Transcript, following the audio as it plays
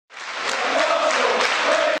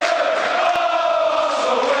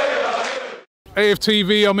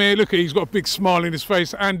AFTV, I mean, look, he's got a big smile in his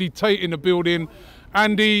face. Andy Tate in the building.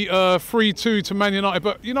 Andy, 3-2 to Man United.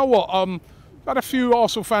 But you know what? Had a few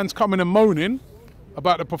Arsenal fans coming and moaning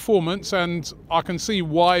about the performance, and I can see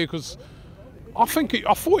why, because I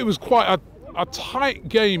thought it was quite a tight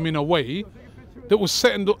game in a way that was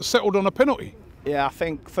settled on a penalty. Yeah, I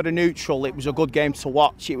think for the neutral, it was a good game to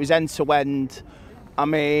watch. It was end to end. I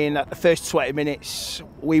mean, at the first 20 minutes,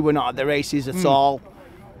 we were not at the races at all,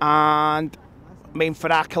 and I mean,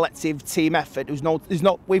 for our collective team effort,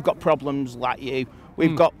 we've got problems like you.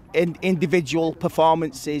 We've got individual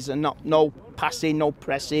performances and no passing, no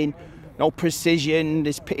pressing, no precision.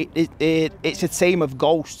 It's a team of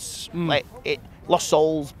ghosts, lost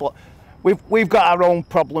souls. But we've got our own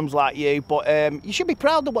problems like you. But you should be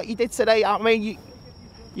proud of what you did today. I mean,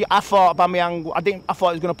 I thought Aubameyang, I thought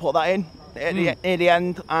he was going to put that in at the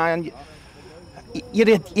end, and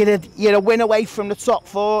you're a win away from the top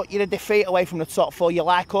four. You're a defeat away from the top four. You're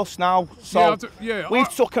like us now. So we've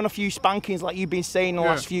taken a few spankings, like you've been saying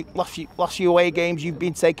the last few away games. You've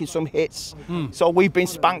been taking some hits. So we've been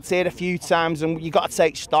spanked here a few times, and you got to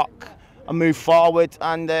take stock and move forward.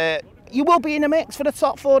 And you will be in the mix for the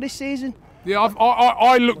top four this season. Yeah,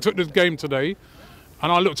 I looked at the game today,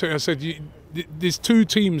 and I looked at it and I said, there's two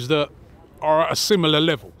teams that are at a similar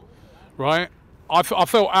level, right? I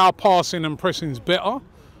felt our passing and pressing is better,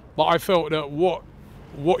 but I felt that what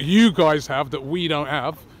you guys have that we don't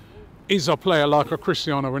have is a player like a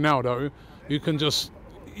Cristiano Ronaldo who can just,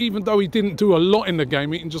 even though he didn't do a lot in the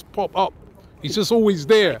game, he can just pop up. He's just always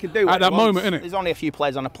there at that moment, isn't it? There's only a few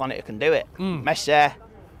players on the planet who can do it. Messi,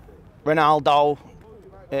 Ronaldo,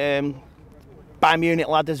 Bayern Munich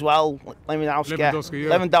lad as well,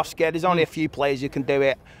 Lewandowski. There's only a few players who can do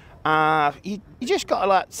it. You just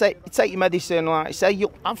got to take your medicine. Like I say,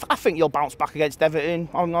 I think you'll bounce back against Everton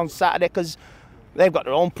on Saturday, because they've got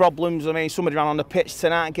their own problems. I mean, somebody ran on the pitch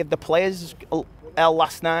tonight and gave the players hell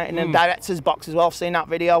last night in the director's box as well. I've seen that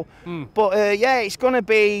video. But yeah, it's going to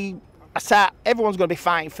be everyone's going to be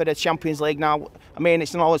fighting for the Champions League now. I mean,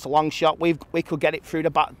 it's always a long shot. We could get it through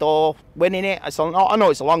the back door, winning it. I know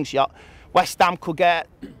it's a long shot. West Ham could get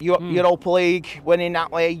Europa League, winning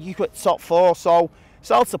that way. You could top four, so it's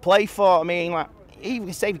all to play for. I mean, like,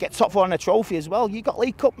 even say you get top four on a trophy as well. You got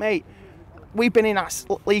League Cup, mate. We've been in that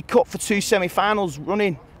League Cup for 2 semi-finals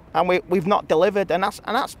running, and we've not delivered, and that's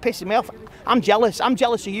pissing me off. I'm jealous. I'm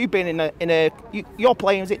jealous of you being you're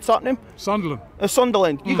playing, is it Tottenham? Sunderland.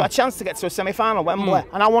 Sunderland. You got a chance to get to a semi-final, Wembley,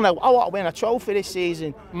 and I want to win a trophy this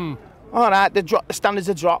season. All right, the standards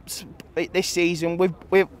are dropped this season.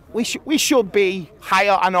 We should be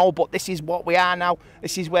higher, I know, but this is what we are now.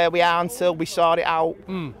 This is where we are until we sort it out.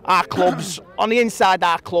 Our clubs, on the inside,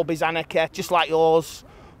 our club is anarchy, just like yours.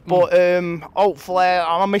 But hopefully,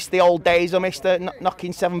 I miss the old days. I miss the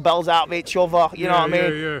knocking 7 bells out of each other. You know what I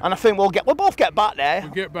mean? Yeah. And I think we'll both get back there.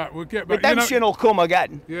 We'll get back. Redemption will come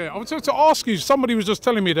again. Yeah, I was to ask you. Somebody was just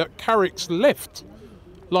telling me that Carrick's left.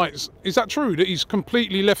 Like, is that true? That he's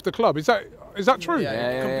completely left the club? Is that true?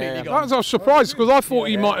 Yeah, completely gone. I was surprised, because I thought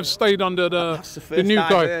he might have stayed under the new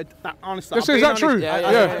guy. Honestly, is that true?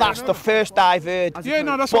 Yeah. That's the first I've heard. Yeah,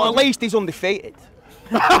 no, that's. But at least he's undefeated.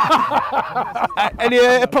 And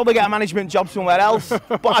he'll probably get a management job somewhere else.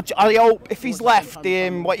 But I hope if he's left,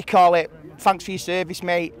 what you call it, thanks for your service,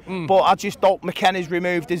 mate. But I just hope McKenna's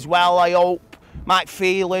removed as well. I hope Mike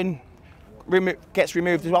Phelan gets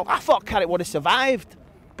removed as well. I thought Carrick would have survived.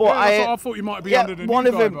 But I thought you might be under the one new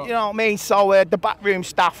of guy, them, but... you know what I mean? So the backroom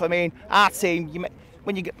staff, I mean, our team,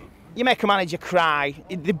 when you make a manager cry,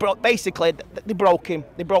 they broke him.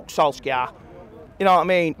 They broke Solskjaer. You know what I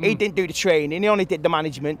mean? He didn't do the training. He only did the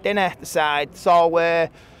management, didn't he? The side. So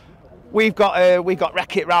we've got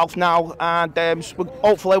Wreck-It Ralph now, and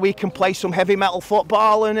hopefully we can play some heavy metal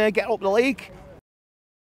football and get up the league.